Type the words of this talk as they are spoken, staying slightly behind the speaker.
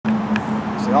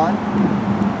it on?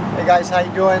 Hey guys, how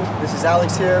you doing? This is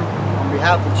Alex here on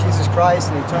behalf of Jesus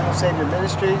Christ and Eternal Savior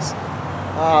Ministries.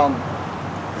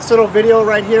 This little video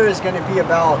right here is going to be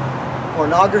about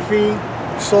pornography,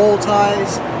 soul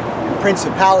ties, and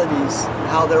principalities, and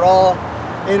how they're all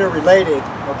interrelated,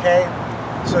 okay?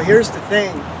 So here's the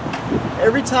thing.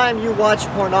 Every time you watch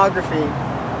pornography,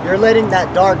 you're letting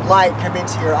that dark light come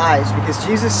into your eyes, because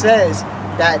Jesus says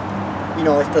that, you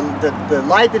know, if the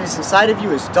light that is inside of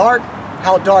you is dark,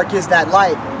 how dark is that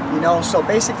light? You know, so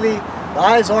basically the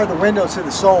eyes are the window to the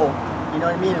soul, you know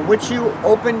what I mean? And what you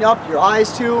open up your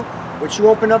eyes to, what you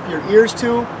open up your ears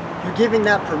to, you're giving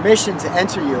that permission to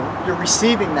enter you. You're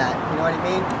receiving that, you know what I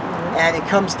mean? And it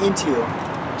comes into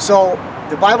you. So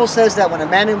the Bible says that when a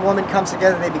man and woman come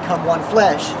together, they become one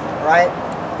flesh, right?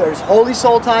 There's holy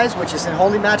soul ties, which is in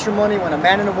holy matrimony. When a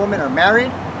man and a woman are married,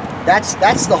 that's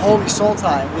the holy soul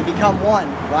tie. They become one,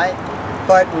 right?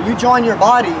 But when you join your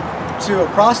body to a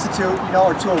prostitute, you know,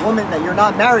 or to a woman that you're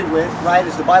not married with, right,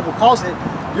 as the Bible calls it,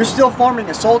 you're still forming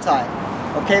a soul tie,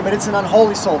 okay? But it's an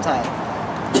unholy soul tie.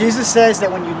 Jesus says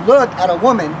that when you look at a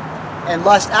woman and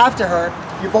lust after her,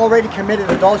 you've already committed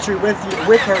adultery with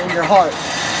her in your heart.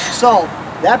 So,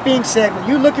 that being said, when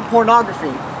you look at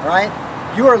pornography, right,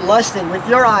 you are lusting with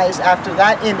your eyes after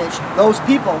that image, those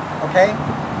people, okay?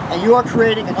 And you are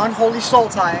creating an unholy soul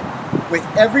tie with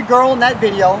every girl in that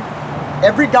video,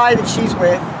 every guy that she's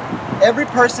with, every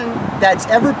person that's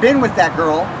ever been with that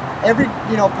girl, every,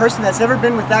 you know, person that's ever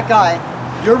been with that guy.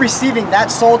 You're receiving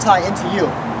that soul tie into you.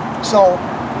 So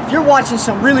if you're watching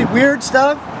some really weird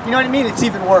stuff, you know what I mean, it's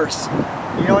even worse.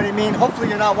 You know what I mean? Hopefully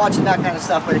you're not watching that kind of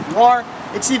stuff, but if you are,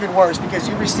 it's even worse, because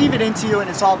you receive it into you and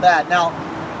it's all bad. Now,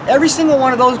 every single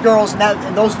one of those girls in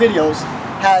those videos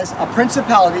has a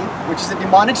principality, which is a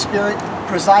demonic spirit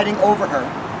presiding over her.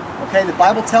 Okay, the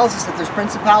Bible tells us that there's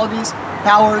principalities,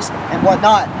 powers, and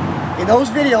whatnot. In those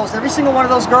videos, every single one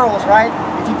of those girls, right,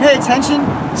 if you pay attention,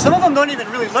 some of them don't even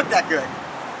really look that good.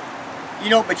 You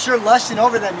know, but you're lusting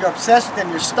over them, you're obsessed with them,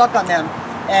 you're stuck on them.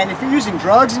 And if you're using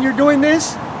drugs and you're doing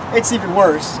this, it's even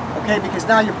worse, okay, because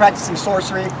now you're practicing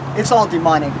sorcery. It's all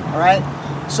demonic, all right?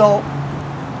 So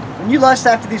when you lust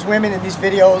after these women in these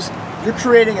videos, you're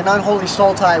creating an unholy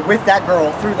soul tie with that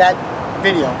girl through that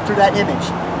video, through that image.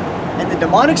 And the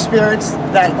demonic spirits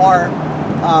that are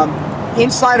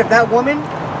inside of that woman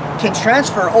can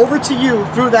transfer over to you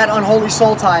through that unholy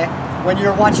soul tie when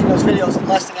you're watching those videos and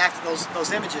lusting after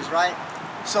those images, right?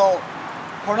 So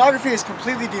pornography is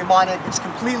completely demonic. It's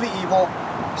completely evil.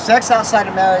 Sex outside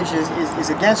of marriage is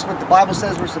against what the Bible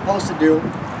says we're supposed to do,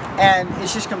 and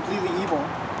it's just completely evil.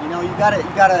 You know, you gotta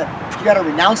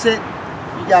renounce it.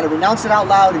 You gotta renounce it out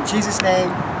loud in Jesus' name.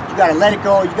 You gotta let it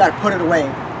go. You gotta put it away.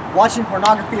 Watching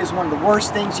pornography is one of the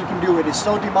worst things you can do. It is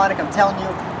so demonic, I'm telling you,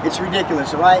 it's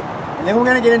ridiculous, all right? And then we're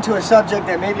gonna get into a subject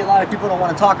that maybe a lot of people don't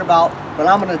want to talk about, but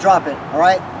I'm gonna drop it, all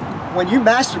right? When you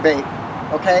masturbate,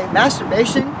 okay,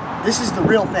 masturbation, this is the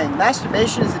real thing.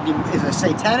 Masturbation is a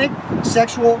satanic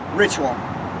sexual ritual.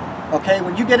 Okay,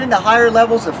 when you get into higher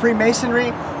levels of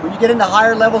Freemasonry, when you get into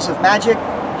higher levels of magic,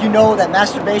 you know that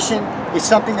masturbation is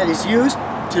something that is used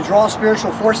to draw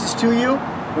spiritual forces to you.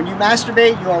 When you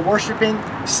masturbate, you are worshiping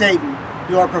Satan.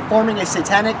 You are performing a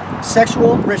satanic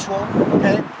sexual ritual,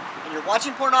 okay? And you're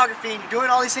watching pornography and you're doing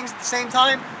all these things at the same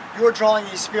time, you are drawing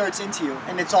these spirits into you,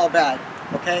 and it's all bad,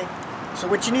 okay? So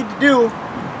what you need to do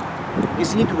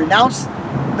is you need to renounce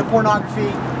the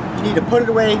pornography, you need to put it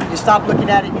away, you need to stop looking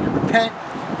at it, you need to repent.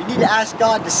 You need to ask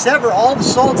God to sever all the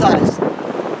soul ties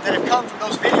that have come from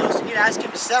those videos. You need to ask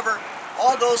Him to sever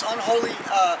all those unholy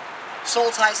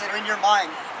soul ties that are in your mind.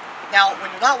 Now,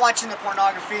 when you're not watching the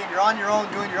pornography and you're on your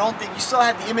own doing your own thing, you still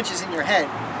have the images in your head.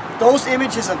 Those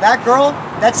images of that girl,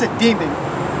 that's a demon.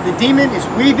 The demon is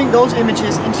weaving those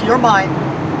images into your mind,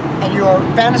 and you're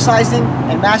fantasizing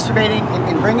and masturbating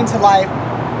and bringing to life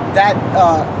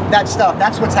that stuff.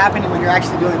 That's what's happening when you're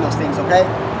actually doing those things, okay?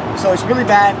 So it's really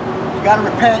bad. You gotta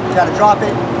repent, you gotta drop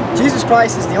it. Jesus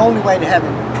Christ is the only way to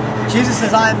heaven. Jesus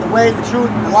says, I am the way, the truth,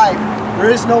 and the life.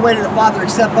 There is no way to the Father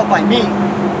except but by me.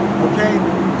 Okay?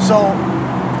 So,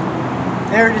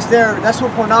 there it is there. That's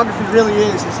what pornography really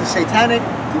is. It's a satanic,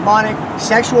 demonic,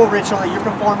 sexual ritual that you're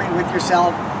performing with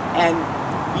yourself. And,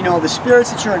 you know, the spirits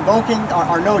that you're invoking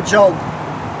are no joke.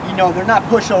 You know, they're not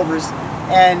pushovers.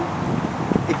 And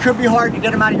it could be hard to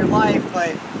get them out of your life, but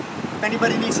if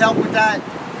anybody needs help with that,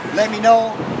 let me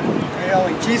know. You know,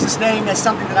 in Jesus' name, that's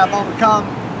something that I've overcome,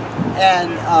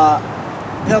 and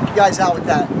help you guys out with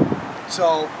that.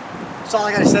 So that's all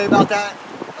I got to say about that.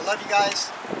 I love you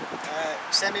guys.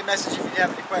 Send me a message if you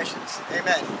have any questions.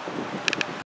 Amen.